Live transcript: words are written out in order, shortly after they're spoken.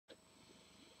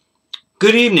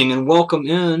Good evening and welcome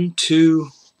in to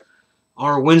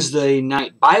our Wednesday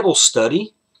night Bible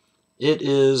study. It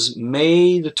is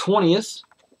May the 20th,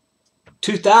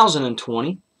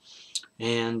 2020.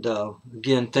 And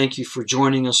again, thank you for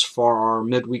joining us for our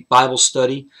midweek Bible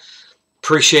study.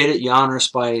 Appreciate it. You honor us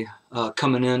by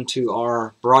coming into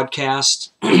our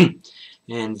broadcast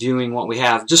and viewing what we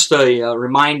have. Just a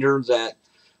reminder that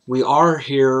we are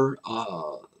here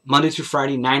Monday through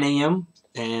Friday, 9 a.m.,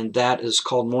 and that is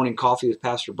called Morning Coffee with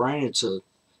Pastor Brian. It's a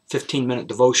 15-minute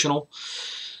devotional.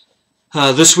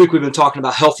 This week we've been talking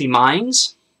about healthy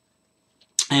minds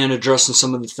and addressing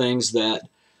some of the things that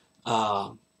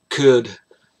could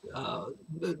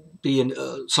be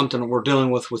something that we're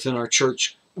dealing with within our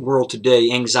church world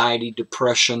today: anxiety,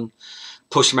 depression,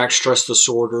 post-traumatic stress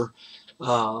disorder,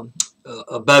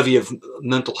 a bevy of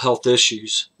mental health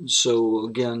issues. So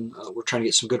again, we're trying to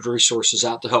get some good resources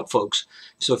out to help folks.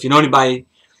 So if you know anybody,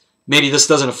 maybe this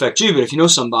doesn't affect you, but if you know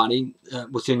somebody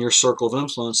within your circle of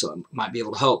influence that might be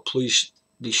able to help, please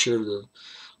be sure to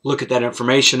look at that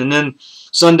information. And then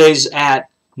Sundays at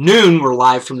noon, we're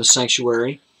live from the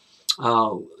sanctuary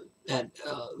at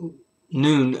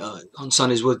noon on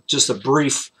Sundays with just a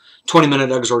brief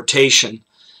 20-minute exhortation.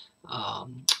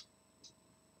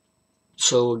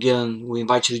 So again, we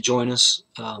invite you to join us.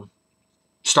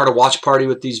 Start a watch party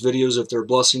with these videos if they're a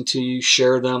blessing to you.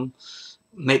 Share them.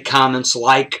 Make comments.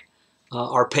 Like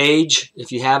our page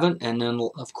if you haven't. And then,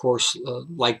 of course,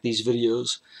 like these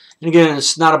videos. And again,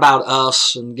 it's not about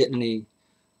us and getting any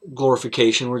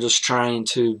glorification. We're just trying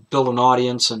to build an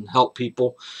audience and help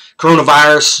people.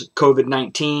 Coronavirus,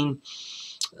 COVID-19,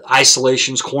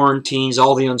 isolations, quarantines,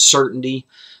 all the uncertainty.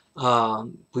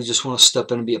 We just want to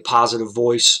step in and be a positive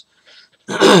voice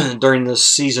during this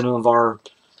season of our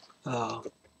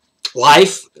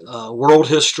life, world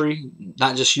history,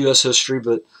 not just U.S. history,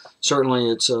 but certainly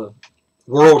it's a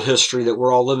world history that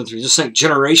we're all living through. Just think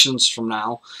generations from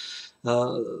now,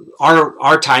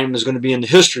 our time is going to be in the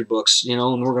history books, you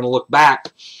know, and we're going to look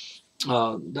back.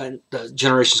 The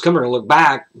generations coming are going to look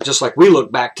back just like we look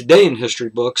back today in history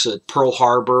books at Pearl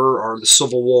Harbor or the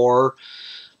Civil War,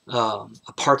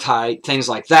 apartheid, things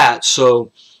like that.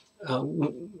 So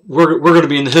we're going to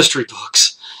be in the history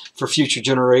books for future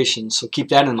generations, so keep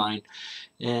that in mind.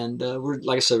 And we're,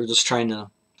 like I said, we're just trying to,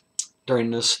 during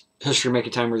this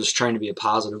history-making time, we're just trying to be a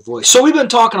positive voice. So we've been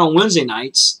talking on Wednesday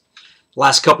nights, the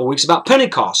last couple of weeks, about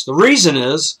Pentecost. The reason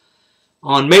is,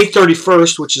 on May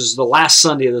 31st, which is the last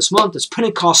Sunday of this month, it's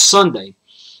Pentecost Sunday.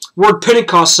 The word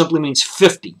Pentecost simply means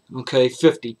 50, okay,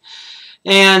 50.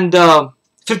 And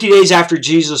 50 days after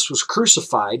Jesus was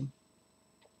crucified,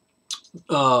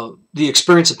 the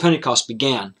experience of Pentecost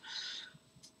began.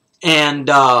 And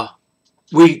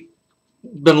we've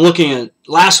been looking at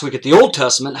last week at the Old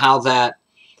Testament, how that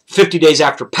 50 days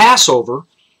after Passover,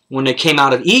 when they came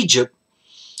out of Egypt,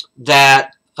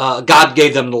 that God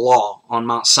gave them the law on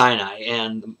Mount Sinai.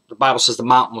 And the Bible says the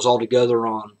mountain was altogether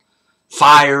on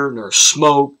fire, there was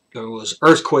smoke, there was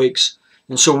earthquakes.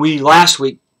 And so we last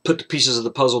week put the pieces of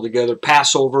the puzzle together: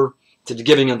 Passover to the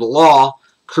giving of the law,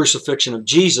 crucifixion of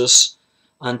Jesus,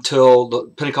 until the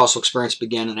Pentecostal experience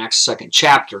began in Acts 2nd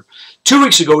chapter. 2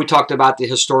 weeks ago, we talked about the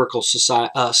historical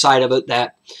side of it,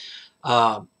 that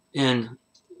in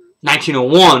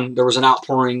 1901, there was an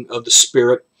outpouring of the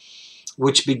Spirit,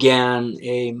 which began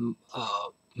a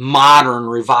modern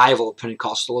revival of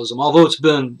Pentecostalism. Although it's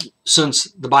been, since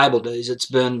the Bible days, it's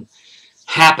been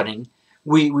happening.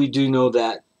 We do know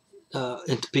that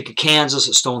in Topeka, Kansas,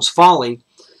 at Stone's Folly,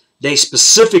 they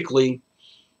specifically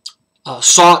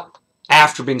sought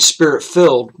after being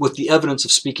Spirit-filled with the evidence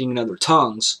of speaking in other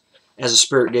tongues as the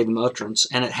Spirit gave them utterance.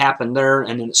 And it happened there,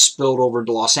 and then it spilled over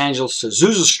to Los Angeles to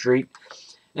Azusa Street,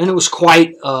 and it was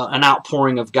quite an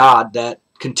outpouring of God that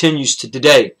continues to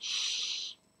today.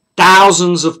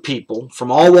 Thousands of people from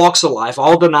all walks of life,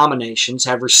 all denominations,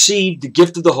 have received the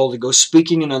gift of the Holy Ghost,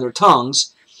 speaking in other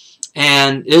tongues,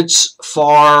 and it's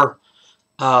for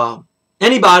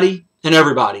anybody and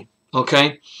everybody,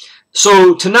 okay?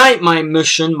 So tonight, my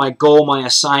mission, my goal, my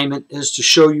assignment is to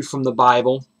show you from the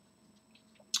Bible,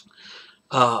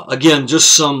 again,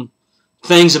 just some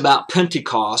things about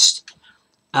Pentecost,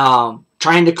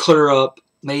 trying to clear up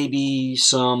maybe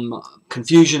some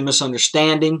confusion,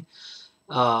 misunderstanding.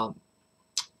 You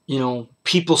know,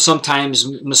 people sometimes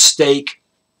mistake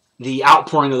the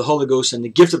outpouring of the Holy Ghost and the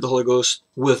gift of the Holy Ghost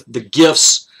with the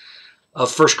gifts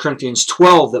of 1 Corinthians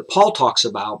 12 that Paul talks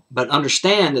about. But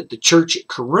understand that the church at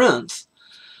Corinth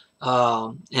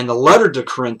and the letter to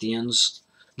Corinthians,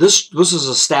 this was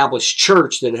an established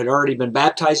church that had already been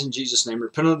baptized in Jesus' name,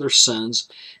 repented of their sins,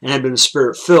 and had been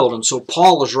Spirit-filled. And so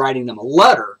Paul is writing them a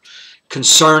letter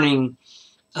concerning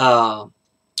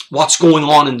what's going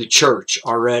on in the church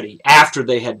already after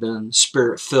they had been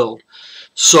Spirit-filled.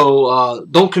 So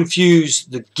don't confuse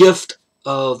the gift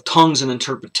of tongues and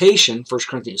interpretation, 1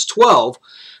 Corinthians 12,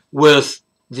 with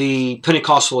the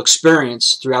Pentecostal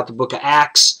experience throughout the book of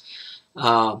Acts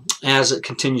as it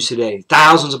continues today.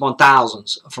 Thousands upon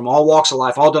thousands from all walks of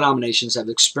life, all denominations have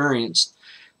experienced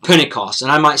Pentecost.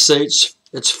 And I might say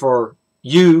it's for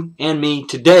you and me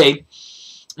today,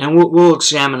 and we'll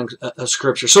examine a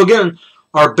scripture. So again,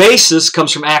 our basis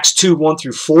comes from Acts 2, 1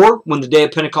 through 4, when the day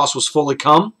of Pentecost was fully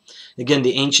come. Again,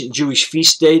 the ancient Jewish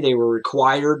feast day, they were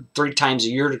required 3 times a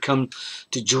year to come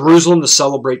to Jerusalem to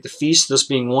celebrate the feast, this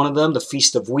being one of them, the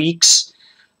Feast of Weeks,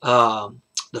 the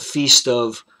Feast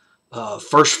of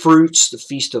First Fruits, the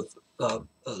Feast of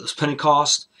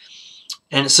Pentecost.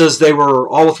 And it says they were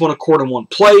all with one accord in one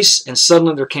place, and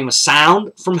suddenly there came a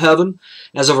sound from heaven,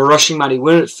 as of a rushing mighty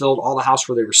wind. It filled all the house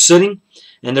where they were sitting,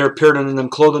 and there appeared unto them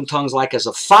cloven tongues like as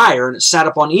of fire, and it sat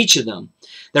upon each of them.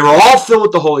 They were all filled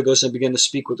with the Holy Ghost and began to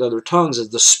speak with other tongues as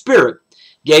the Spirit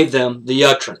gave them the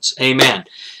utterance. Amen.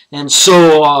 And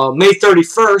so May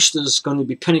 31st is going to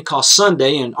be Pentecost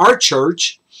Sunday in our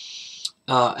church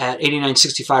at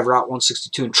 8965 Route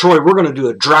 162 in Troy. We're going to do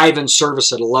a drive-in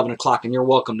service at 11 o'clock, and you're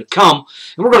welcome to come.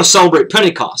 And we're going to celebrate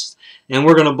Pentecost. And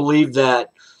we're going to believe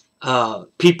that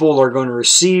people are going to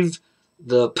receive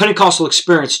the Pentecostal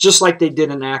experience just like they did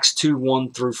in Acts 2,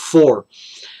 1 through 4.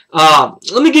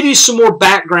 Let me give you some more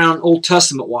background Old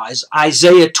Testament-wise.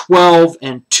 Isaiah 12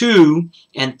 and 2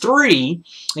 and 3.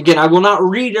 Again, I will not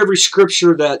read every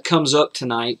scripture that comes up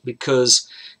tonight because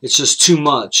it's just too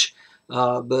much.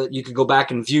 But you can go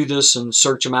back and view this and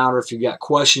search them out, or if you've got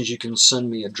questions, you can send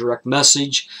me a direct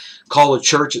message. Call the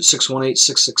church at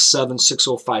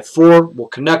 618-667-6054. We'll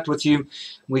connect with you.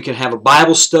 We can have a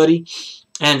Bible study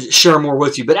and share more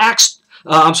with you. But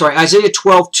Isaiah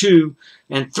 12, 2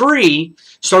 and 3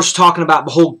 starts talking about,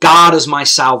 behold, God is my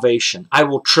salvation. I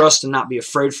will trust and not be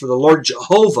afraid, for the Lord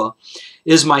Jehovah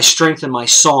is my strength and my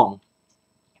song.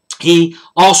 He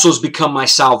also has become my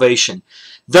salvation.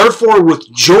 Therefore,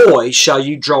 with joy shall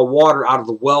you draw water out of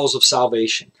the wells of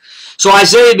salvation. So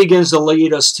Isaiah begins to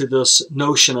lead us to this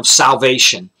notion of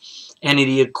salvation, and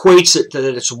he equates it to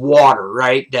that it's water,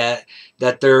 right? That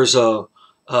there's a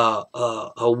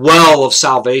well of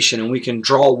salvation, and we can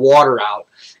draw water out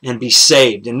and be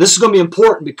saved. And this is going to be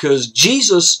important because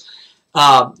Jesus,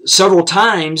 several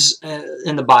times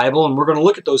in the Bible, and we're going to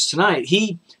look at those tonight,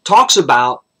 he talks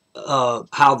about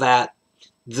how that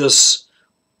this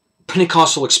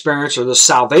Pentecostal experience or this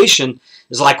salvation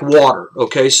is like water.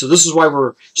 Okay, so this is why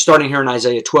we're starting here in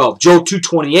Isaiah 12. Joel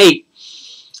 2:28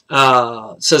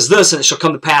 says this, and it shall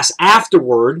come to pass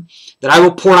afterward that I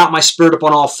will pour out my Spirit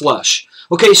upon all flesh.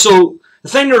 Okay, so the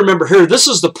thing to remember here, this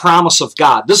is the promise of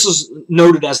God. This is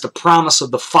noted as the promise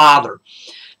of the Father.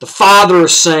 The Father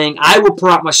is saying, I will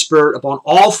pour out my Spirit upon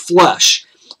all flesh.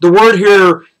 The word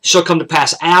here shall come to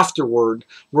pass afterward.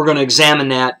 We're going to examine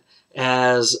that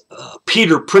as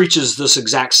Peter preaches this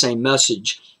exact same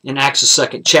message in Acts the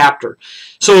 2nd chapter.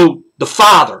 So the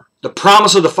Father, the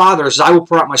promise of the Father is, I will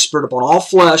pour out my Spirit upon all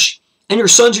flesh, and your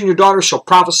sons and your daughters shall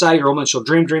prophesy, your old men shall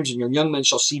dream dreams, and your young men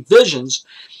shall see visions.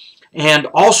 And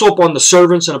also upon the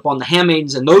servants and upon the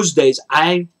handmaidens in those days,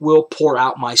 I will pour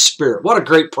out my Spirit. What a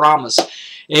great promise.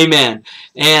 Amen.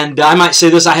 And I might say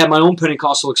this, I had my own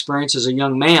Pentecostal experience as a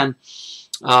young man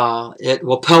at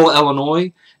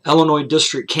Wapella, Illinois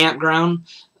District Campground.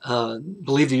 I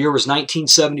believe the year was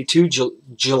 1972,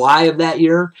 July of that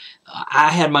year. I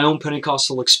had my own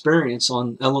Pentecostal experience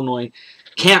on Illinois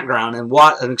Campground, and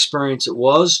what an experience it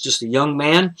was. Just a young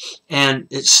man, and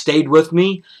it stayed with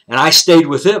me, and I stayed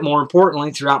with it, more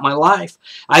importantly, throughout my life.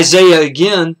 Isaiah,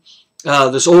 again,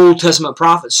 this Old Testament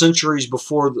prophet, centuries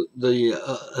before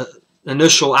the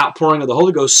initial outpouring of the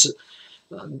Holy Ghost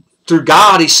through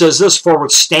God, he says this, for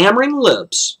with stammering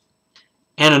lips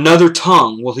and another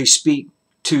tongue will he speak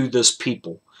to this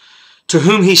people, to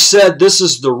whom he said, this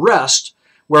is the rest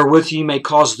wherewith ye may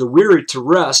cause the weary to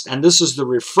rest, and this is the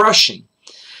refreshing.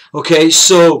 Okay,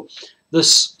 so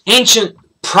this ancient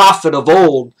prophet of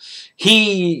old,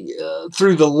 he,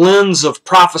 through the lens of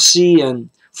prophecy and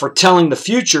foretelling the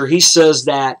future, he says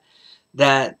that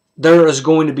there is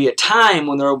going to be a time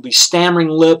when there will be stammering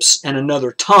lips and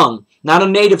another tongue, not a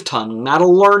native tongue, not a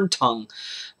learned tongue,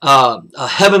 a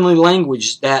heavenly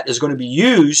language that is going to be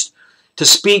used to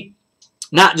speak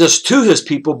not just to his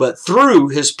people, but through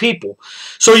his people.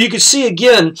 So you can see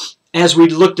again, as we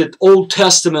looked at Old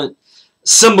Testament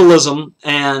symbolism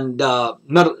and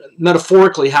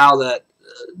metaphorically how that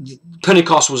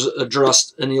Pentecost was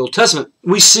addressed in the Old Testament,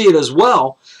 we see it as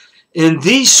well in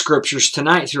these scriptures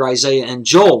tonight through Isaiah and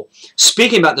Joel,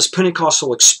 speaking about this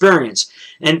Pentecostal experience.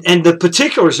 And the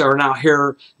particulars are now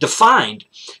here defined.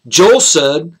 Joel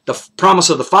said, the promise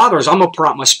of the Father is, I'm going to pour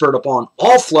out my Spirit upon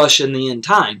all flesh in the end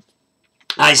time.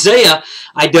 Isaiah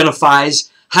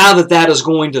identifies how that is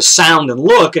going to sound and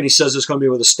look, and he says it's going to be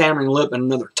with a stammering lip and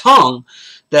another tongue,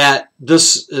 that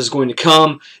this is going to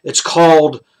come. It's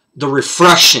called the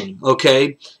refreshing,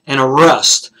 okay, and a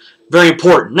rest. Very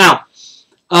important. Now,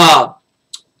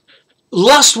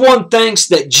 lest one thinks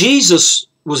that Jesus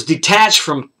was detached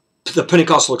from the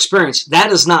Pentecostal experience,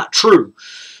 that is not true.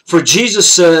 For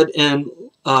Jesus said in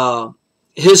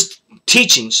his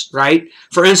teachings, right?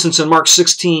 For instance, in Mark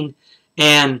 16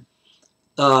 and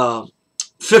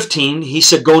 15, he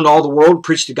said, go into all the world,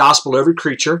 preach the gospel to every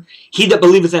creature. He that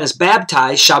believeth and is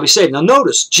baptized shall be saved. Now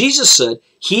notice, Jesus said,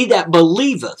 he that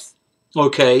believeth,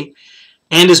 okay,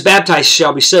 and is baptized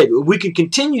shall be saved. We could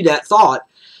continue that thought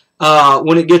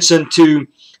when it gets into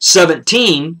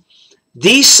 17.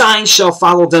 These signs shall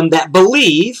follow them that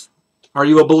believe. Are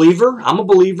you a believer? I'm a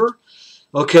believer.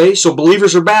 Okay, so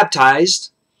believers are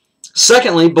baptized.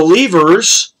 Secondly,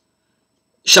 believers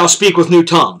shall speak with new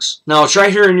tongues. Now, it's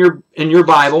right here in your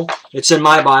Bible. It's in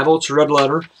my Bible. It's a red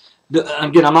letter.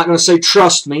 Again, I'm not going to say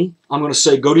trust me. I'm going to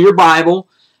say go to your Bible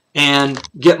and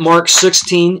get Mark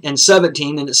 16 and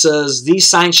 17, and it says, these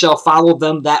signs shall follow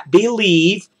them that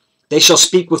believe. They shall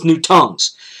speak with new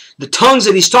tongues. The tongues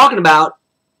that he's talking about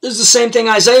is the same thing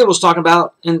Isaiah was talking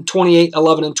about in 28,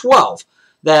 11, and 12,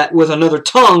 that with another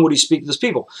tongue would he speak to this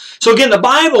people. So again, the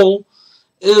Bible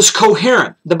is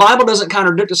coherent. The Bible doesn't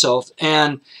contradict itself,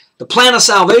 and the plan of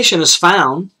salvation is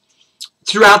found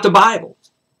throughout the Bible.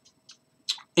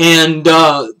 And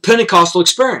Pentecostal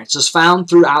experience is found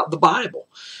throughout the Bible.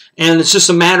 And it's just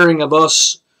a matter of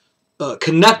us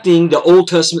connecting the Old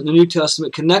Testament and the New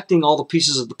Testament, connecting all the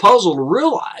pieces of the puzzle to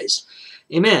realize,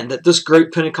 amen, that this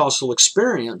great Pentecostal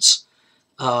experience,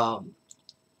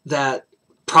 that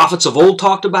prophets of old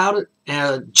talked about it,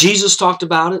 and Jesus talked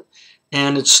about it,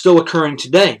 and it's still occurring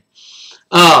today.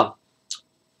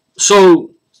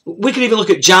 So we could even look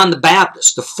at John the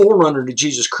Baptist, the forerunner to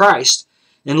Jesus Christ.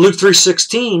 In Luke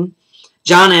 3:16,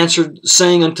 John answered,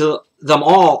 saying unto them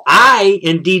all, I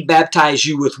indeed baptize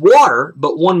you with water,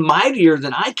 but one mightier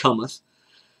than I cometh.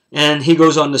 And he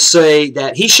goes on to say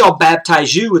that he shall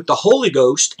baptize you with the Holy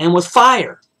Ghost and with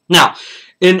fire. Now,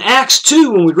 in Acts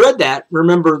 2, when we read that,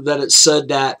 remember that it said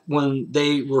that when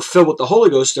they were filled with the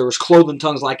Holy Ghost, there was cloven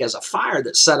tongues like as a fire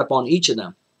that sat upon each of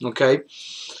them. Okay?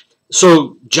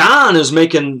 So John is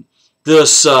making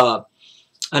this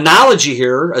analogy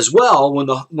here as well. When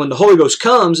the Holy Ghost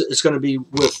comes, it's going to be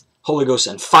with Holy Ghost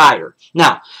and fire.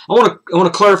 Now, I want to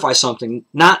clarify something.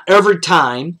 Not every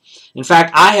time. In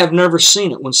fact, I have never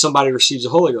seen it when somebody receives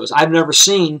the Holy Ghost. I've never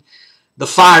seen the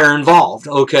fire involved,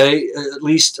 okay, at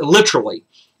least literally.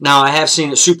 Now, I have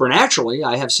seen it supernaturally.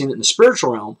 I have seen it in the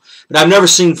spiritual realm, but I've never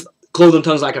seen cloven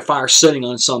tongues like a fire sitting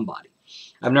on somebody.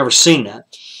 I've never seen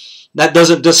that. That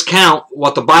doesn't discount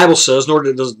what the Bible says, nor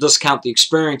does it discount the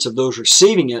experience of those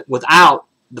receiving it without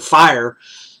the fire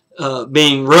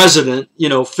being resident,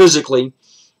 physically,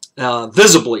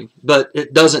 visibly. But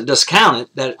it doesn't discount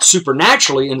it that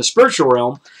supernaturally in the spiritual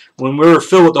realm, when we're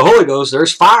filled with the Holy Ghost,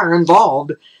 there's fire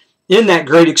involved in that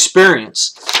great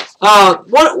experience.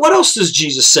 What else does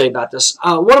Jesus say about this?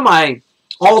 One of my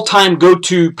all-time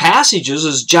go-to passages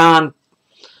is John,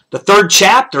 the 3rd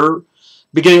chapter,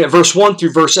 beginning at verse 1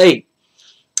 through verse 8.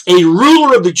 A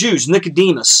ruler of the Jews,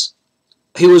 Nicodemus,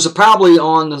 he was probably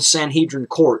on the Sanhedrin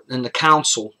court in the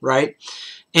council, right?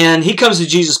 And he comes to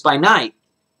Jesus by night.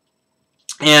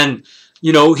 And,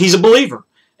 he's a believer.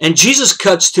 And Jesus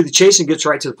cuts to the chase and gets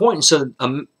right to the point and said,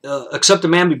 except a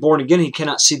man be born again, he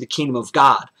cannot see the kingdom of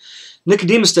God.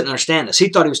 Nicodemus didn't understand this. He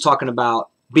thought he was talking about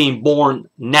being born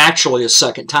naturally a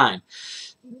second time.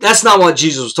 That's not what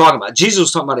Jesus was talking about. Jesus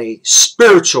was talking about a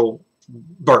spiritual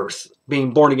birth,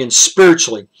 being born again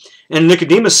spiritually. And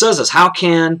Nicodemus says this, how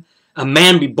can a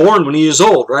man be born when he is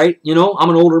old, right? I'm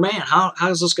an older man. How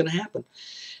is this going to happen?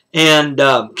 And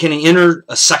can he enter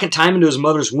a second time into his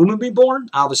mother's womb and be born?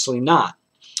 Obviously not.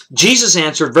 Jesus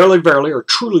answered, verily, verily, or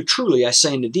truly, truly, I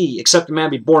say unto thee, except a man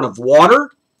be born of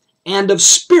water and of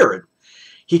spirit,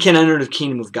 he can enter the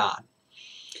kingdom of God.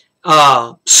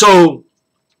 So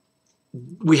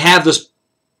we have this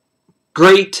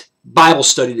great Bible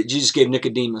study that Jesus gave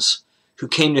Nicodemus, who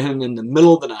came to him in the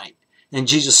middle of the night. And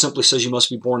Jesus simply says, you must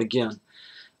be born again.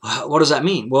 What does that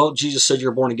mean? Well, Jesus said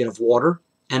you're born again of water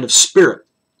and of spirit.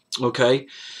 Okay?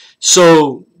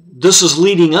 So this is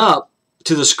leading up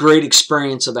to this great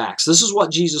experience of Acts. This is what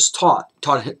Jesus taught.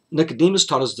 Taught Nicodemus,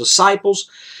 taught his disciples.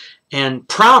 and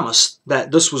promised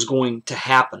that this was going to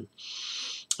happen.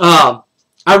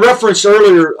 I referenced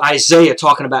earlier Isaiah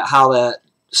talking about how that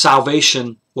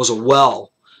salvation was a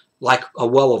well, like a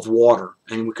well of water,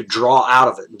 and we could draw out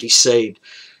of it and be saved.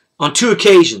 On two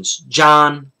occasions,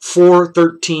 John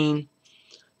 4:13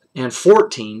 and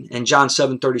 14, and John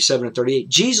 7:37 and 38,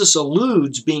 Jesus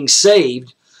alludes being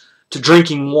saved to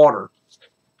drinking water.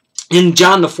 In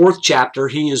John the 4th chapter,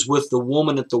 he is with the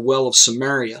woman at the well of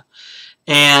Samaria,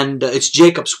 and it's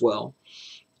Jacob's well.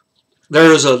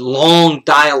 There is a long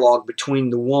dialogue between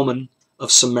the woman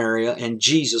of Samaria and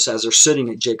Jesus as they're sitting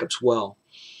at Jacob's well.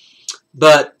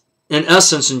 But in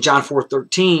essence, in John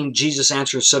 4:13, Jesus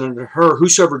answered and said unto her,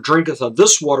 whosoever drinketh of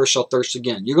this water shall thirst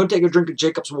again. You're going to take a drink of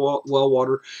Jacob's well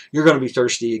water, you're going to be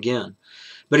thirsty again.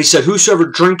 But he said, whosoever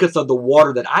drinketh of the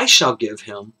water that I shall give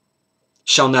him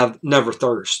shall never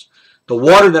thirst. The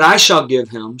water that I shall give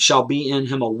him shall be in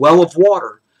him a well of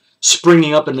water,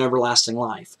 springing up in everlasting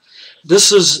life.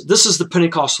 This is the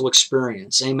Pentecostal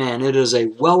experience. Amen. It is a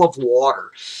well of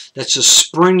water that's just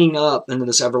springing up into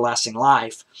this everlasting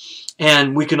life.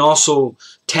 And we can also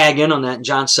tag in on that in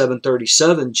John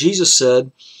 7:37. Jesus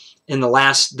said, in the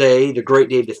last day, the great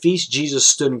day of the feast, Jesus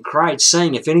stood and cried,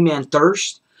 saying, if any man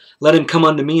thirst, let him come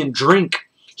unto me and drink.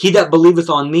 He that believeth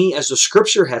on me, as the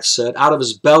scripture hath said, out of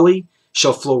his belly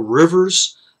shall flow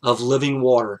rivers of living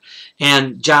water.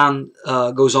 And John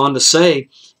goes on to say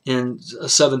in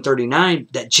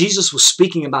 7:39 that Jesus was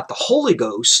speaking about the Holy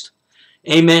Ghost.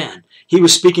 Amen. He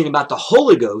was speaking about the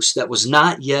Holy Ghost that was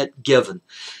not yet given.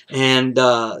 And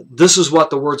this is what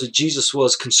the words of Jesus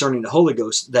was concerning the Holy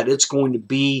Ghost, that it's going to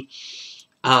be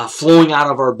flowing out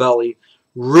of our belly,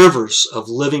 rivers of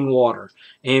living water.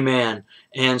 Amen.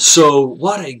 And so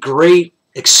what a great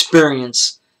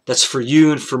experience that's for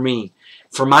you and for me,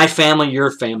 for my family,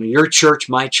 your church,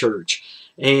 my church.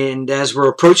 And as we're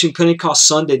approaching Pentecost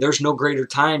Sunday, there's no greater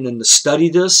time than to study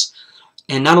this,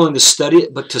 and not only to study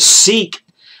it, but to seek.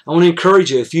 I want to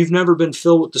encourage you, if you've never been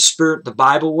filled with the Spirit the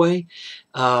Bible way,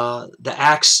 the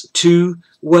Acts 2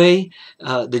 way,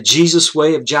 the Jesus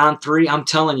way of John 3, I'm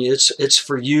telling you, it's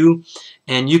for you,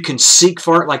 and you can seek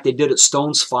for it like they did at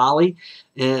Stone's Folly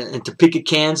in Topeka,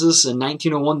 Kansas. In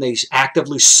 1901, they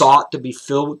actively sought to be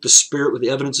filled with the Spirit with the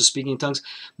evidence of speaking in tongues.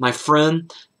 My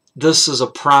friend, this is a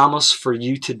promise for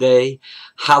you today.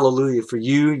 Hallelujah. For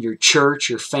you, your church,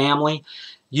 your family,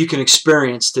 you can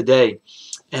experience today.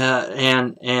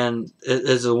 And it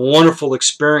is a wonderful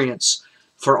experience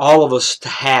for all of us to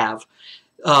have.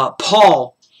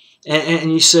 Paul,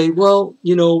 and you say, well,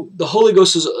 you know, the Holy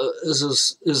Ghost is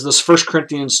this 1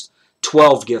 Corinthians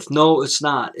 12 gift. No, it's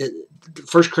not.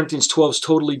 1 Corinthians 12 is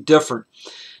totally different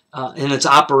in its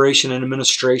operation and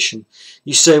administration.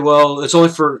 You say, well, it's only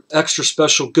for extra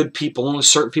special good people. Only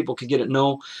certain people could get it.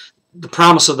 No. The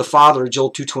promise of the Father,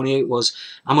 Joel 2:28, was,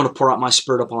 I'm going to pour out my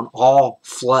Spirit upon all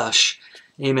flesh.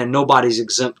 Amen. Nobody's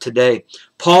exempt today.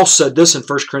 Paul said this in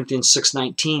 1 Corinthians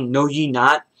 6:19, know ye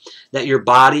not that your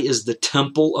body is the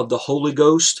temple of the Holy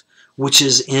Ghost, which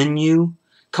is in you?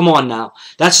 Come on now.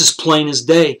 That's as plain as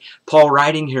day. Paul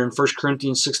writing here in 1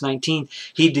 Corinthians 6:19,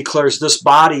 he declares this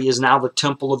body is now the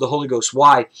temple of the Holy Ghost.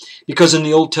 Why? Because in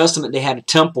the Old Testament they had a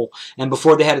temple, and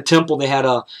before they had a temple they had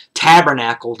a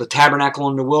tabernacle, the tabernacle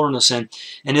in the wilderness, and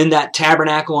in that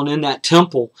tabernacle and in that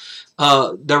temple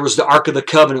there was the Ark of the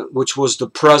Covenant, which was the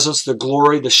presence, the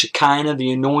glory, the Shekinah,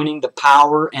 the anointing, the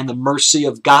power, and the mercy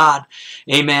of God.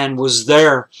 Amen, was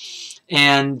there.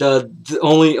 And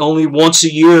only once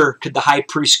a year could the high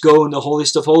priest go in the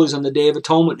holiest of holies on the Day of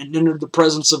Atonement and enter the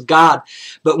presence of God.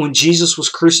 But when Jesus was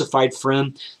crucified,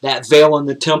 friend, that veil in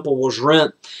the temple was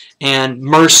rent, and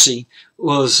mercy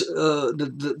was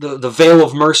the veil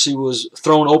of mercy was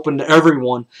thrown open to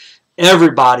everyone.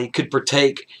 Everybody could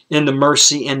partake in the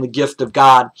mercy and the gift of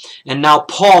God. And now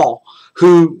Paul,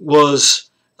 who was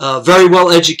very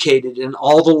well educated in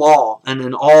all the law and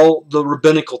in all the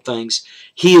rabbinical things,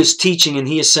 he is teaching and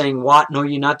he is saying, what? Know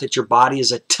ye not that your body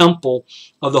is a temple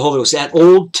of the Holy Ghost? That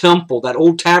old temple, that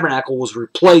old tabernacle was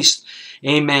replaced,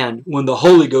 amen, when the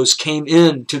Holy Ghost came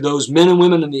in to those men and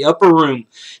women in the upper room,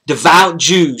 devout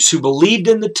Jews who believed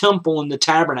in the temple and the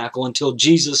tabernacle until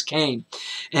Jesus came.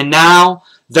 And now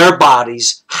their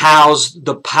bodies house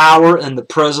the power and the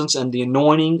presence and the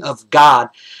anointing of God.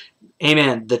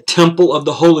 Amen. The temple of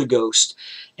the Holy Ghost.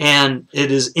 And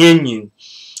it is in you.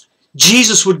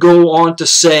 Jesus would go on to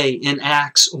say in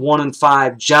Acts 1 and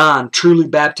 5, John truly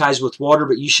baptized with water,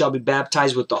 but ye shall be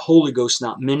baptized with the Holy Ghost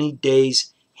not many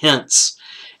days hence.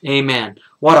 Amen.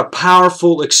 What a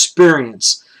powerful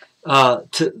experience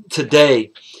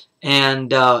today.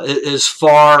 And it is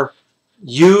for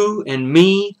you and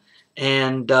me.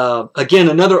 And again,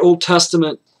 another Old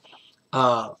Testament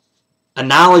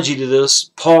analogy to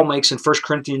this Paul makes in 1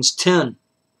 Corinthians 10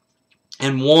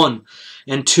 and 1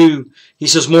 and 2. He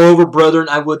says, "Moreover, brethren,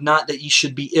 I would not that ye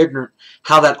should be ignorant,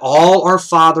 how that all our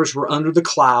fathers were under the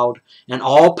cloud, and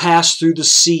all passed through the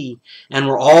sea, and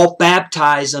were all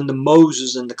baptized unto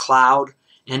Moses in the cloud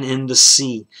and in the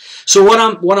sea." So what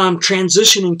I'm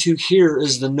transitioning to here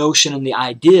is the notion and the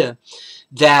idea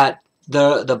that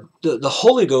the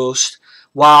Holy Ghost,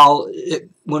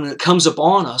 when it comes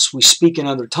upon us, we speak in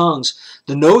other tongues.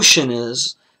 The notion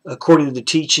is, according to the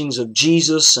teachings of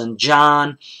Jesus and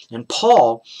John and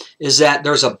Paul, is that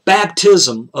there's a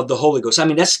baptism of the Holy Ghost. I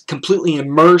mean, that's completely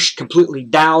immersed, completely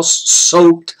doused,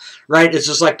 soaked, right? It's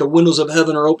just like the windows of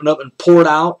heaven are opened up and poured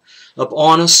out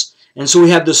upon us. And so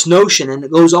we have this notion, and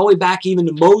it goes all the way back even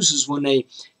to Moses when they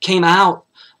came out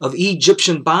of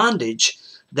Egyptian bondage,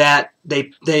 that there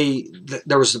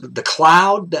was the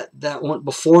cloud that went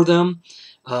before them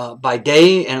by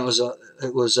day, and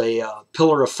it was a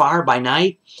pillar of fire by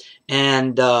night,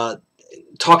 and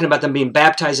talking about them being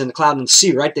baptized in the cloud and the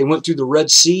sea, right? They went through the Red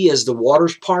Sea as the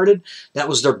waters parted. That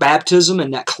was their baptism,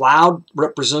 and that cloud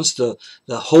represents the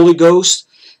Holy Ghost.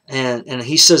 And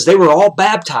he says they were all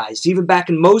baptized. Even back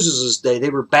in Moses' day, they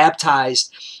were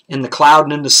baptized in the cloud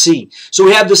and in the sea. So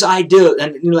we have this idea,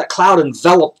 and that cloud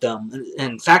enveloped them.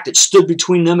 And in fact, it stood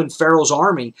between them and Pharaoh's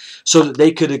army so that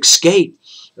they could escape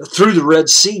through the Red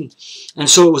Sea. And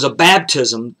so it was a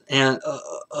baptism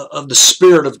of the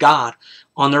Spirit of God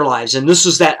on their lives. And this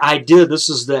is that idea, this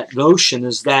is that notion,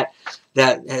 is that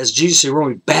as Jesus said, we're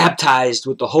going to be baptized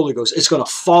with the Holy Ghost. It's going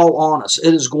to fall on us.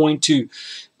 It is going to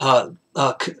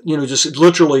just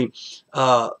literally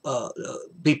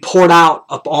be poured out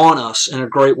upon us in a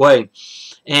great way.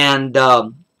 And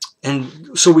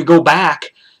so we go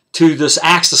back to this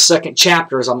Acts, the 2nd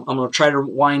chapter, as I'm going to try to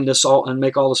wind this all and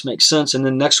make all this make sense. And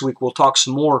then next week we'll talk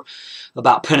some more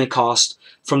about Pentecost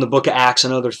from the book of Acts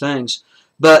and other things.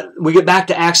 But we get back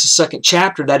to Acts, the 2nd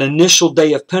chapter, that initial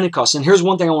day of Pentecost. And here's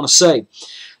one thing I want to say,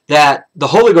 that the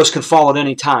Holy Ghost can fall at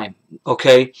any time,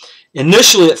 okay?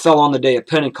 Initially it fell on the day of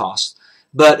Pentecost,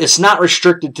 but it's not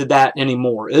restricted to that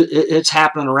anymore. It's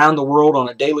happening around the world on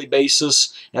a daily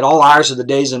basis at all hours of the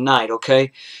days and night,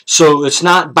 okay? So it's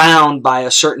not bound by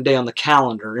a certain day on the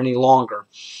calendar any longer.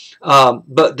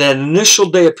 But the initial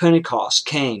day of Pentecost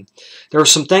came. There were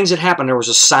some things that happened. There was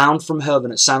a sound from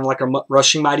heaven. It sounded like a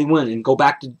rushing mighty wind. And go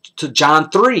back to John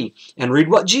 3 and read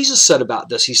what Jesus said about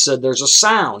this. He said there's a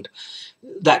sound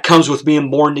that comes with being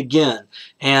born again.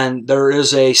 And there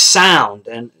is a sound.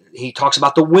 And he talks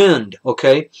about the wind,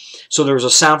 okay? So there was a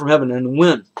sound from heaven and the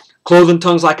wind. Cloven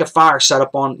tongues like a fire sat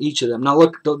upon each of them. Now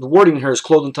look, the wording here is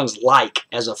cloven tongues like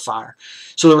as a fire.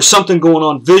 So there was something going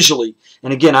on visually.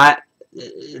 And again,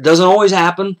 it doesn't always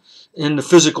happen in the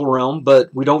physical realm,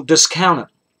 but we don't discount it.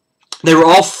 They were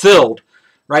all filled,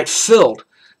 right? Filled,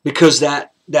 because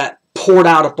that poured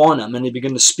out upon them, and they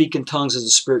began to speak in tongues as the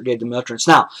Spirit gave them utterance.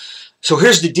 Now, so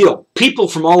here's the deal. People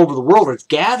from all over the world are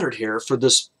gathered here for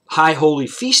this high holy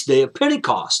feast day of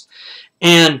Pentecost.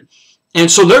 And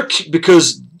so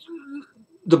because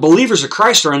the believers of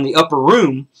Christ are in the upper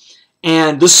room,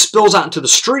 and this spills out into the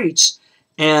streets,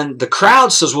 and the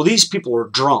crowd says, well, these people are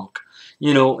drunk.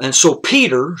 And so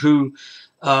Peter, who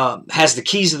has the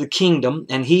keys of the kingdom,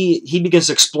 and he begins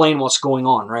to explain what's going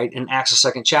on, right, in Acts,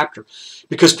 the 2nd chapter.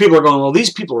 Because people are going, well,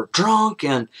 these people are drunk,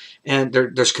 and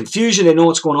there's confusion, they know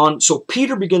what's going on. So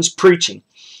Peter begins preaching.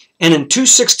 And in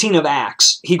 2:16 of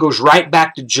Acts, he goes right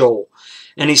back to Joel.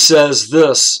 And he says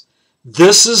this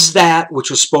is that which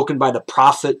was spoken by the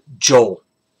prophet Joel.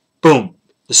 Boom.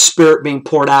 The Spirit being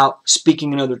poured out,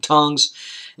 speaking in other tongues.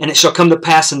 And it shall come to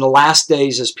pass in the last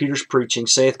days, as Peter's preaching,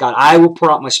 saith God, I will pour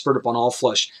out my Spirit upon all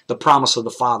flesh, the promise of the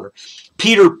Father.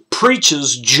 Peter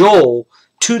preaches Joel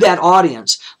to that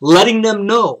audience, letting them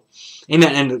know,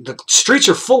 amen, and the streets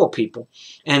are full of people,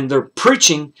 and they're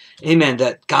preaching, amen,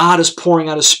 that God is pouring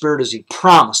out His Spirit as He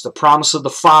promised, the promise of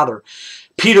the Father.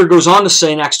 Peter goes on to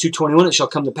say in Acts 2:21, it shall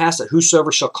come to pass that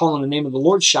whosoever shall call on the name of the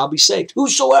Lord shall be saved.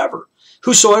 Whosoever.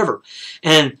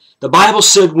 And the Bible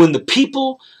said when the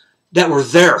people that were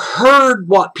there heard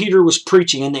what Peter was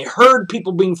preaching, and they heard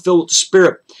people being filled with the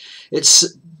Spirit,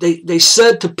 they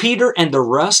said to Peter and the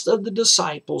rest of the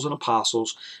disciples and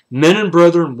apostles, men and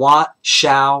brethren, what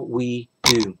shall we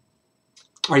do?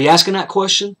 Are you asking that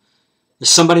question? Is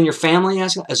somebody in your family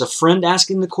asking? As a friend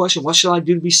asking the question, what shall I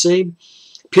do to be saved?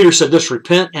 Peter said this,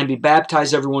 repent and be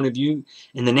baptized every one of you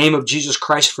in the name of Jesus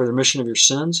Christ for the remission of your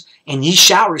sins, and ye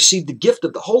shall receive the gift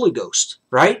of the Holy Ghost,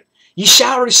 right? Ye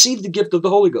shall receive the gift of the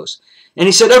Holy Ghost. And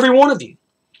he said, every one of you,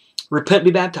 repent,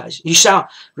 be baptized. Ye shall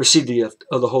receive the gift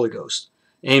of the Holy Ghost.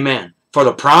 Amen. For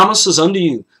the promise is unto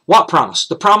you, What promise?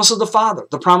 The promise of the Father.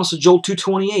 The promise of Joel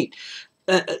 2:28.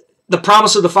 The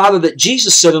promise of the Father that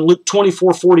Jesus said in Luke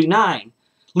 24:49.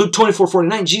 Luke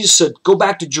 24:49, Jesus said, go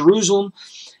back to Jerusalem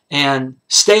and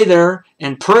stay there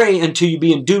and pray until you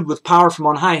be endued with power from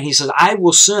on high. And he says, I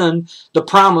will send the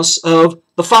promise of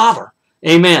the Father.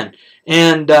 Amen.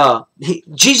 And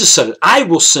Jesus said it, I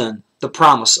will send the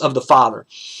promise of the Father.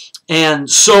 And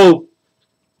so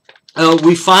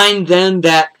we find then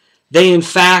that they in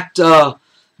fact do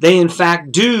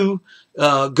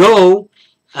go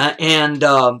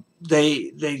and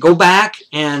they go back,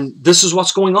 and this is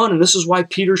what's going on, and this is why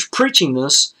Peter's preaching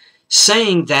this,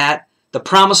 saying that the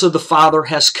promise of the Father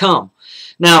has come.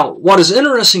 Now, what is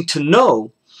interesting to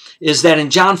know is that in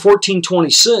John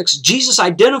 14:26, Jesus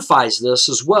identifies this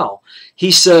as well.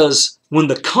 He says, when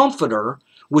the Comforter,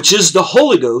 which is the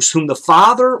Holy Ghost, whom the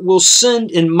Father will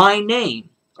send in my name,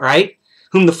 right?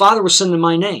 Whom the Father will send in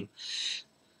my name.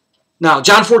 Now,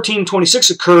 John 14:26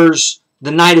 occurs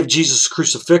the night of Jesus'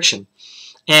 crucifixion.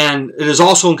 And it is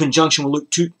also in conjunction with Luke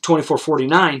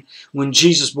 24:49, when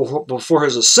Jesus, before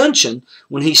his ascension,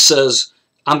 when he says,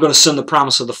 I'm going to send the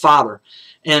promise of the Father.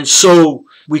 And so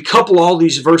we couple all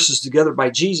these verses together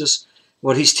by Jesus,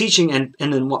 what he's teaching, and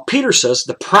then what Peter says,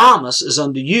 the promise is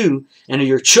unto you and to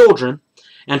your children,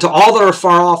 and to all that are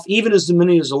far off, even as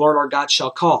many as the Lord our God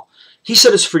shall call. He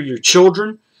said it's for your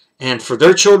children, and for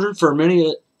their children, for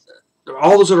many,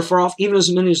 all those that are far off, even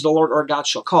as many as the Lord our God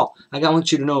shall call. I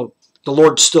want you to know, the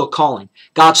Lord's still calling.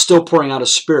 God's still pouring out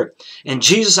His Spirit. And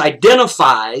Jesus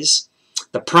identifies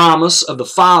the promise of the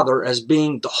Father as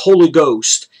being the Holy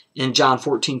Ghost in John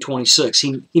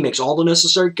 14:26. He makes all the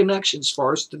necessary connections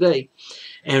for us today.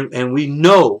 And we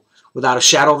know without a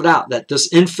shadow of a doubt that this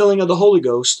infilling of the Holy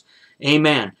Ghost,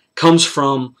 amen, comes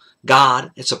from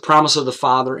God. It's a promise of the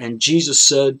Father. And Jesus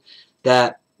said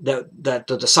that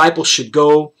the disciples should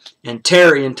go and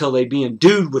tarry until they be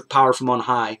endued with power from on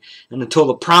high, and until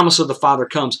the promise of the Father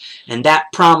comes. And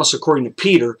that promise, according to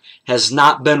Peter, has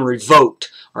not been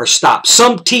revoked or stopped.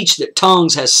 Some teach that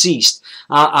tongues has ceased.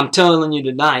 I'm telling you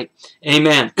tonight,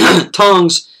 amen,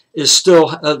 tongues is still,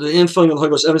 the infilling of the Holy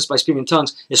Ghost, evidenced by speaking in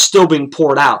tongues, is still being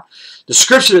poured out. The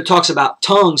scripture that talks about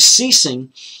tongues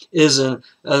ceasing is when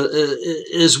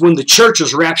the church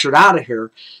is raptured out of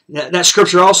here. That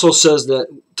scripture also says that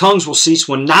tongues will cease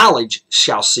when knowledge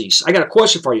shall cease. I got a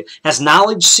question for you. Has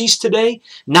knowledge ceased today?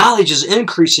 Knowledge is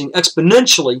increasing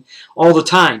exponentially all the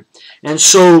time. And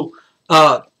so,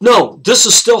 no, this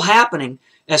is still happening.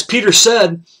 As Peter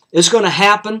said, it's going to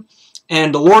happen,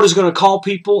 and the Lord is going to call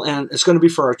people, and it's going to be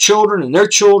for our children and their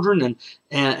children,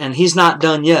 and He's not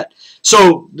done yet.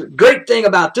 So the great thing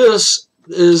about this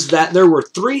is that there were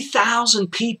 3,000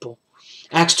 people,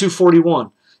 Acts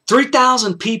 2:41,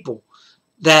 3,000 people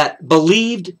that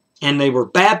believed, and they were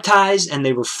baptized, and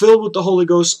they were filled with the Holy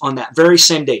Ghost on that very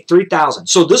same day, 3,000.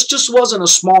 So this just wasn't a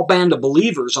small band of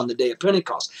believers on the day of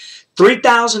Pentecost.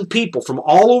 3,000 people from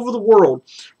all over the world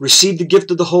received the gift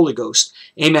of the Holy Ghost.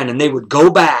 Amen. And they would go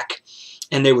back,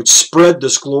 and they would spread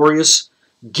this glorious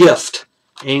gift.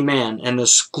 Amen. And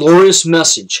this glorious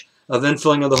message of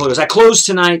infilling of the Holy Ghost. I close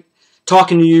tonight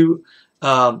talking to you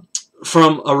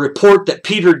from a report that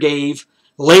Peter gave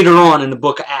later on in the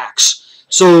book of Acts.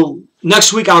 So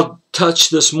next week I'll touch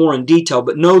this more in detail,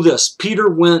 but know this. Peter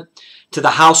went to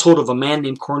the household of a man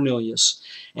named Cornelius,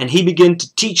 and he began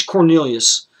to teach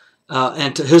Cornelius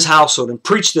and to his household and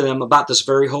preach to them about this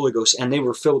very Holy Ghost, and they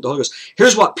were filled with the Holy Ghost.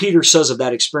 Here's what Peter says of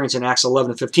that experience in Acts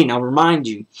 11:15. I'll remind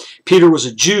you, Peter was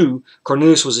a Jew,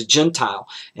 Cornelius was a Gentile,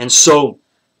 and so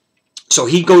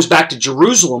he goes back to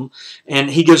Jerusalem,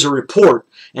 and he gives a report,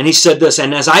 and he said this,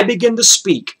 and as I begin to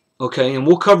speak, okay, and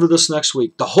we'll cover this next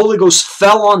week, the Holy Ghost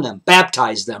fell on them,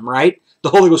 baptized them, right? The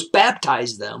Holy Ghost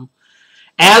baptized them,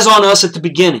 as on us at the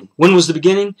beginning. When was the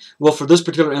beginning? Well, for this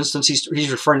particular instance, he's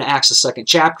referring to Acts, the 2nd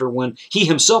chapter, when he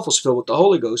himself was filled with the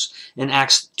Holy Ghost in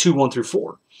Acts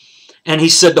 2:1-4. And he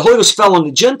said, the Holy Ghost fell on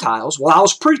the Gentiles while I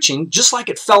was preaching, just like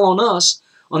it fell on us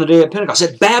on the day of Pentecost.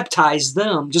 It baptized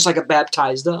them, just like it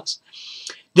baptized us.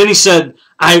 Then he said,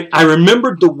 I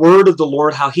remembered the word of the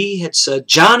Lord, how he had said,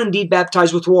 John indeed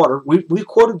baptized with water. We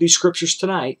quoted these scriptures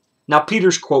tonight. Now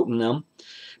Peter's quoting them.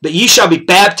 But ye shall be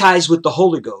baptized with the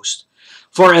Holy Ghost.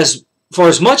 For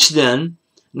as much then,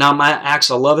 now my Acts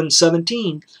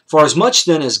 11:17, for as much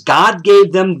then as God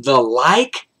gave them the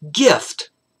like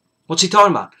gift. What's he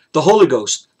talking about? The Holy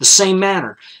Ghost, the same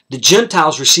manner. The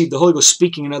Gentiles received the Holy Ghost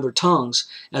speaking in other tongues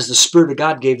as the Spirit of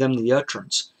God gave them the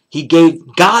utterance.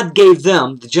 God gave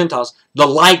them, the Gentiles, the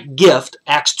like gift,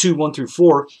 Acts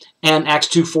 2:1-4, and Acts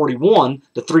 2:41,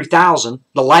 the 3,000,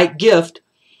 the like gift,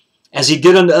 as he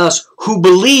did unto us, who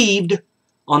believed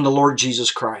on the Lord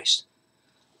Jesus Christ.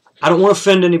 I don't want to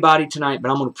offend anybody tonight,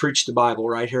 but I'm going to preach the Bible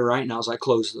right here, right now as I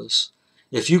close this.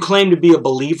 If you claim to be a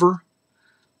believer,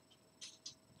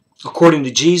 according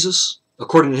to Jesus,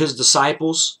 according to His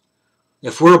disciples,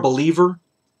 if we're a believer,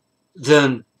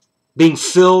 then being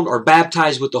filled or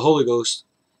baptized with the Holy Ghost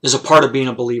is a part of being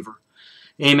a believer.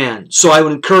 Amen. So I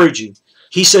would encourage you.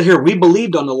 He said here, we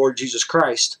believed on the Lord Jesus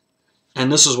Christ, and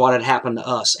this is what had happened to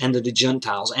us and to the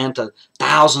Gentiles and to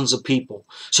thousands of people.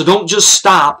 So don't just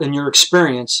stop in your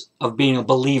experience of being a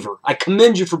believer. I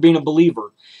commend you for being a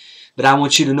believer, but I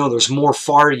want you to know there's more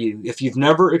for you. If you've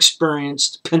never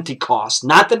experienced Pentecost,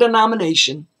 not the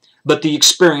denomination, but the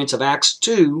experience of Acts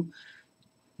 2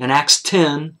 and Acts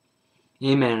 10,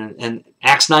 amen, and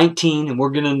Acts 19, and we're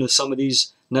getting into some of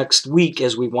these next week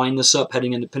as we wind this up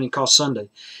heading into Pentecost Sunday.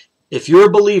 If you're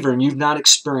a believer and you've not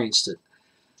experienced it,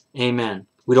 amen,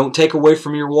 we don't take away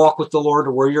from your walk with the Lord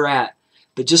or where you're at,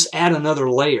 but just add another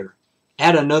layer,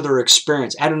 add another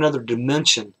experience, add another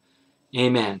dimension,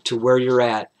 amen, to where you're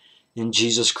at in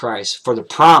Jesus Christ. For the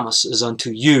promise is unto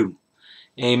you,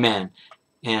 amen,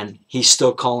 and He's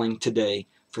still calling today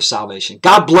for salvation.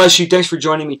 God bless you. Thanks for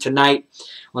joining me tonight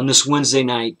on this Wednesday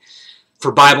night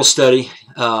for Bible study.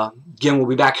 Again, we'll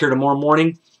be back here tomorrow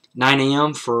morning, 9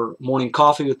 a.m. for morning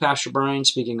coffee with Pastor Brian,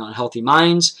 speaking on healthy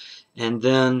minds. And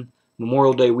then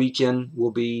Memorial Day weekend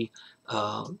will be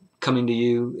coming to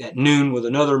you at noon with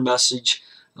another message,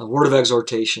 a word of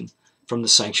exhortation from the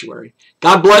sanctuary.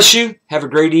 God bless you. Have a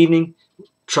great evening.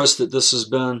 Trust that this has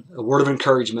been a word of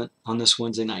encouragement on this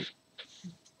Wednesday night.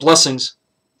 Blessings.